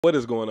What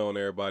is going on,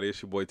 everybody?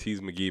 It's your boy Teez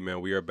McGee,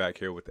 man. We are back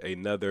here with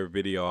another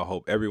video. I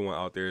hope everyone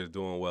out there is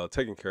doing well,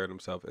 taking care of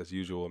themselves as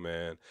usual,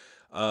 man.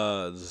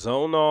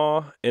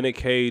 ZONAL in a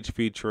Cage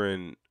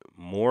featuring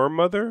Moor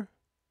Mother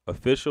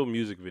official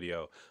music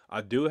video.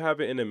 I do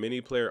have it in a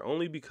mini player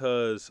only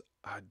because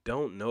I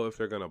don't know if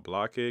they're gonna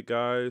block it,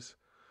 guys.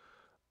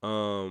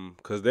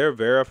 Because they're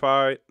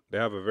verified. They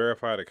have a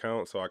verified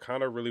account, so I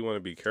kind of really want to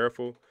be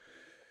careful.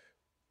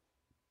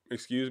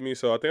 Excuse me.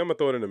 So I think I'm gonna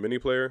throw it in a mini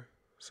player.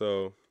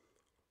 So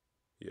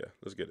yeah,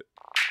 let's get it.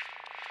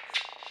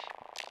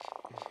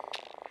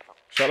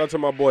 Shout out to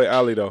my boy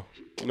Ali, though.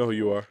 You know who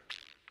you are.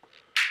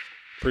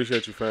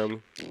 Appreciate you,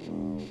 family.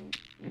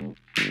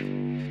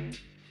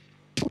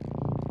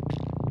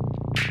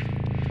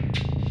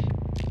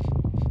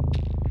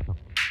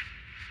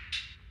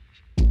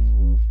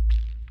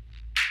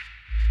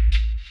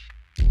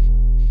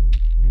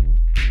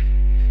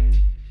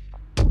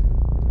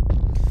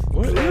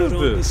 What is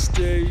this?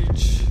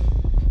 Stage.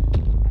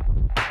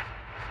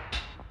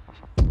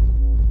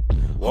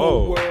 Whoa.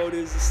 Whole world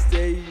is a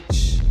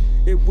stage.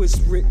 It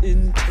was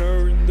written,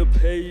 turn the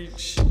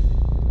page.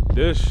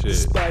 This shit.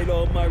 Despite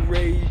all my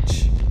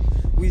rage,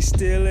 we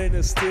still in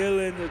the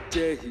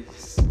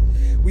days.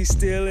 We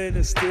still in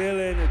the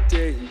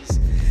days.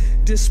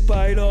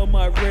 Despite all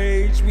my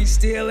rage, we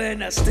still in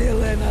the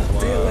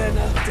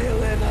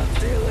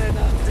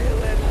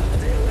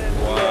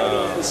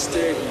Wow. the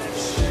stage.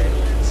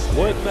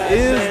 What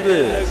is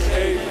this?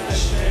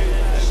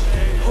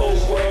 Whole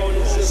world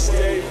is a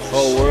stage.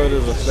 Whole world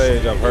is a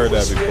stage. I've heard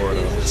that before,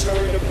 though.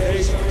 Turn the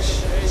page.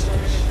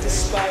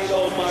 Despite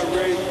all my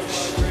rage,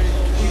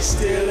 we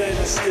still in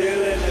the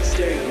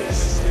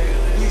days.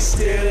 We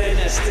still in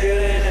the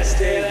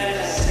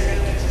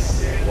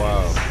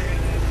Wow.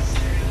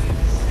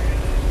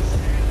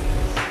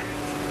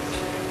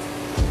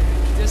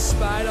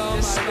 Despite all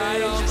my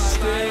rage,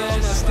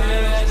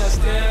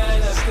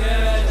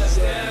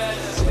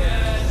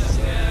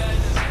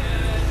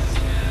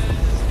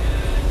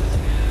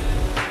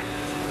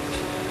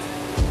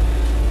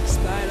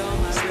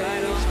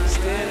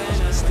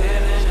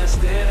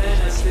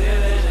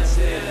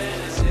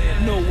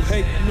 no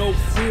hate, no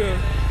fear,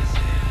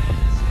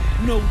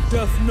 no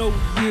death, no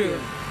year.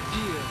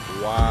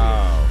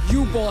 Wow.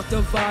 You bought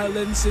the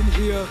violence in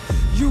here,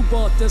 you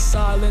bought the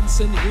silence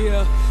in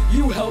here.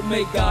 You helped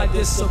make God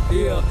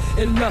disappear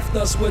and left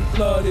us with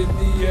blood in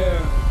the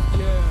air.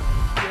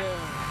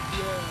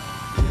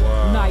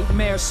 Wow.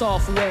 Nightmare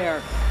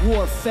software,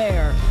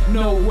 warfare,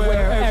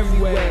 nowhere,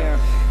 everywhere.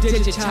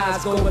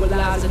 Digitize,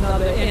 globalize,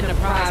 another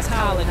enterprise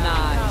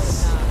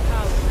colonize.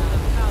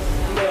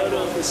 Blood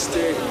on the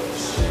stage,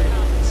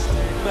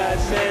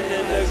 madmen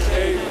in the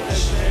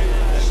cage.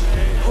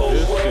 Whole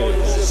This world shit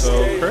is a is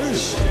so stage.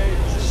 crazy.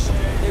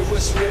 It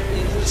was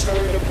written,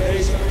 turn the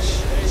page.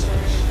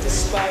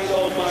 Despite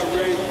all my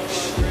rage,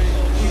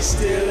 we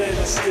still in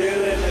the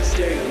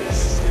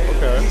days.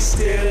 Okay. We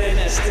still in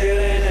the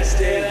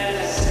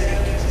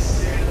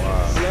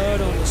Wow.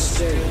 blood on the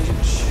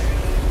stage.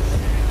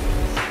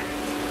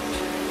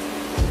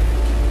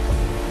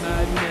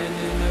 Madmen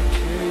in a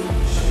cage.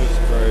 This is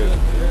crazy.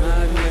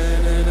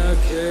 Madmen in a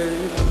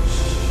cage.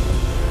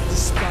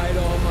 Despite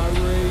all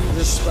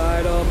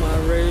my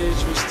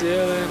rage, we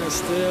still in the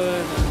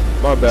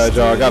My bad,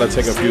 y'all. I gotta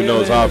take a few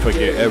notes. I'll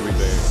forget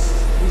everything.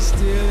 we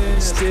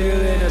still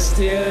in a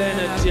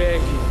day.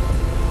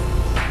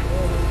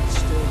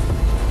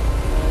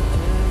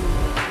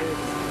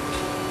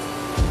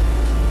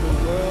 The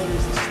world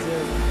is a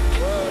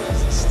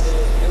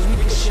stage. And we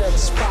can share the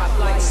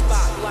spotlight,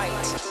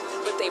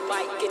 but they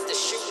might get the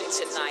shooting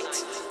tonight.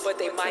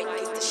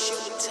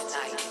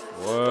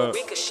 What?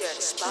 We can share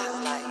the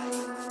spotlight.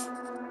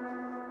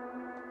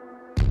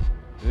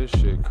 This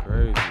shit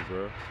crazy,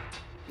 bro.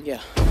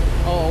 Yeah.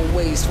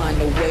 Always find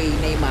a way,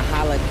 name a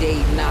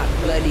holiday, not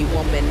bloody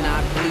woman,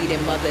 not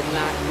bleeding, mother,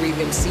 not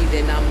grieving,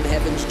 seething. I'm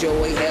heaven's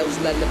joy, hell's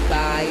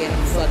lullaby, and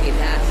I'm fucking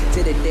high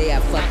to the day I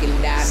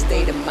fucking die.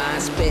 State of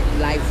mind, spit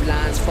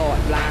lifelines, fault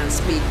lines,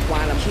 speak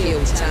while I'm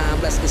killed. Time,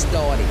 let's get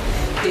started.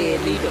 Dead,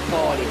 leave the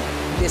party.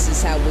 This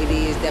is how it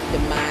is, depth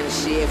of mind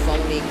shift.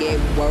 Only get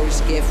worse,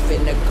 gift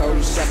in the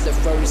curse. After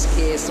first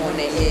kiss on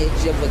the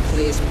edge of a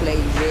cliff. Play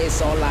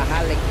this, all a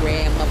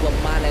hologram of a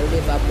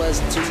monolith. I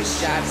bust 2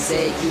 shots,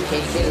 said you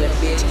can't kill a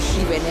bitch.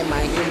 Even in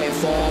my human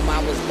form,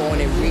 I was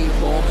born and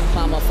reborn.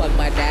 Mama fucked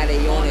my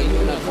daddy on a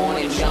unicorn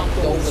and jumped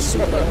over.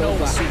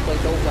 Supernova.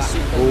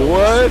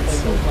 What?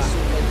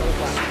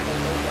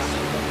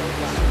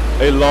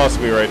 They lost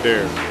me right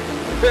there.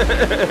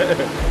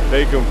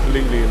 They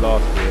completely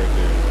lost me right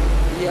there.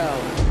 Yo.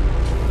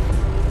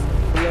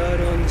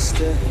 Blood on the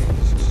stage.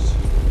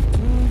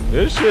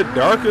 This shit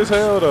dark as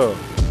hell, though.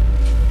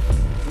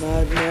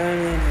 Madman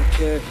in a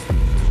cage.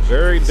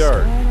 Very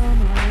dark.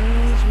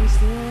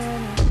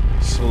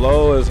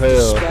 Slow as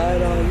hell.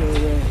 Despite all your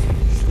rage.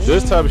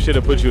 This type of shit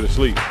will put you to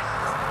sleep.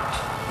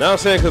 Now I'm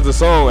saying because the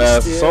song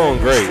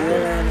great,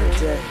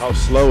 but how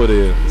slow it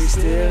is. We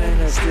still in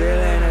the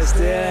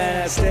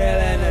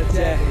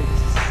days.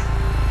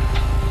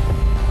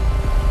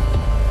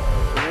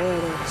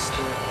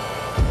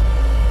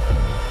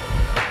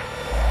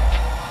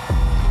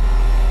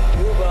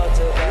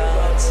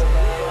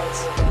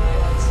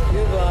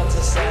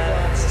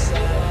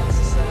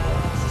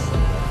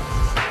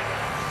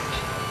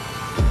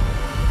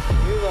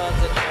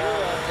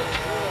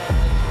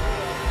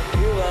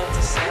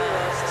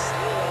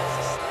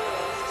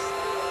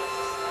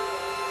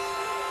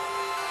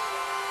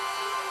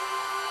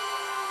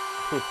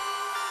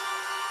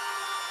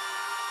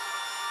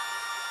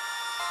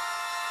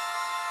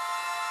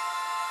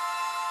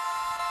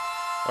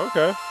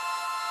 Okay.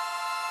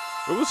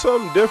 It was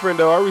something different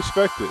though. I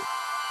respect it.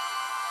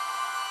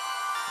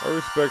 I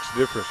respect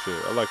different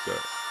shit. I like that.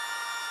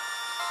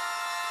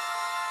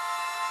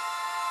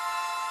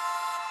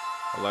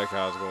 I like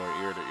how it's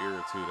going ear to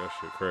ear too. That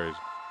shit crazy.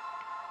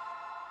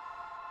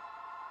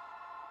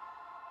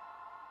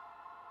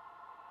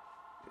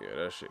 Yeah,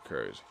 that shit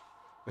crazy.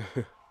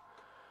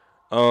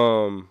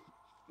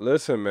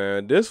 Listen,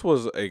 man, this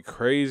was a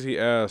crazy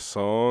ass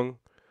song,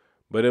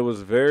 but it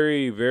was it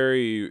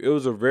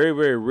was a very,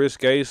 very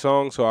risque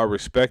song, so I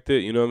respect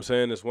it. You know what I'm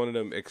saying? It's one of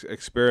them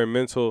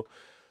experimental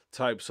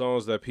type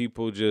songs that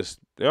people just,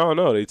 I don't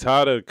know, they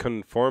tired of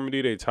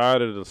conformity, they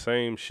tired of the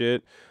same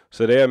shit.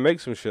 So they make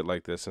some shit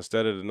like this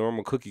instead of the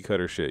normal cookie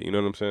cutter shit. You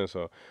know what I'm saying?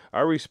 So I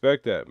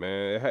respect that,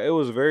 man. It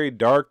was very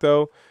dark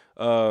though.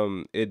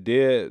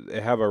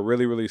 It have a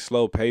really, really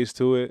slow pace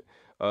to it.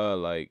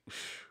 Like,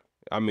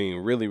 I mean,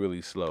 really,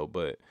 really slow.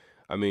 But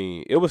I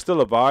mean, it was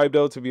still a vibe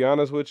though. To be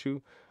honest with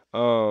you,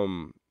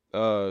 almost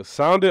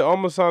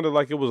sounded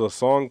like it was a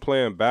song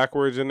playing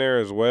backwards in there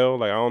as well.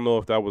 Like I don't know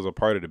if that was a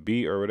part of the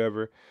beat or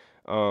whatever.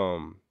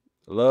 Um,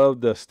 Love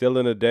the still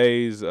in the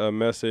days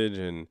message,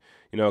 and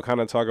you know, kind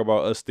of talk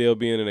about us still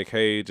being in a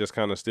cage, just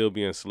kind of still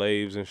being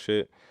slaves and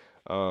shit,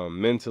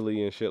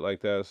 mentally and shit like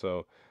that.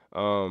 So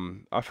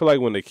I feel like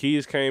when the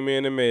keys came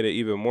in, it made it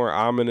even more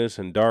ominous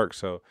and dark.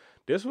 So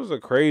this was a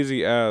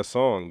crazy ass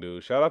song,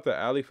 dude. Shout out to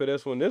Ali for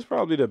this one. This is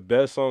probably the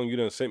best song you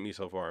done sent me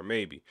so far,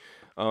 maybe.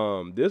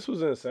 This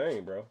was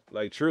insane, bro.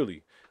 Like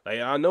truly. Like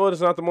I know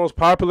it's not the most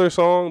popular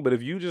song, but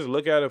if you just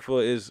look at it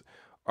for its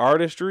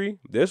artistry,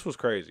 this was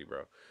crazy,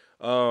 bro.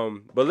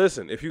 But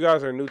listen, if you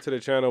guys are new to the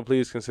channel,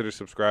 please consider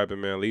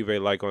subscribing, man. Leave a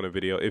like on the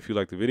video if you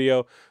like the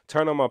video.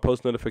 Turn on my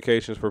post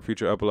notifications for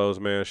future uploads,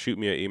 man. Shoot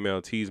me an email,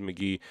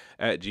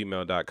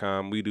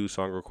 teezmcgee@gmail.com. We do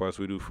song requests.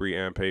 We do free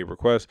and paid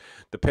requests.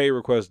 The paid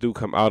requests do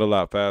come out a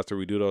lot faster.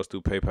 We do those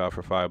through PayPal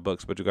for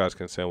 $5, but you guys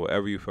can send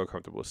whatever you feel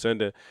comfortable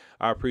sending.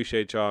 I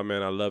appreciate y'all,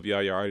 man. I love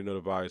y'all. Y'all already know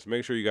the vibes.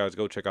 Make sure you guys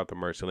go check out the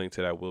merch. The link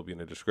to that will be in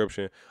the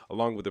description,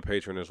 along with the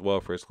Patreon as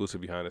well for exclusive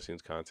behind the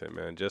scenes content,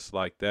 man. Just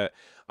like that.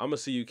 I'm going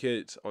to see you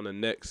kids on the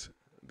next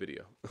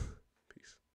video.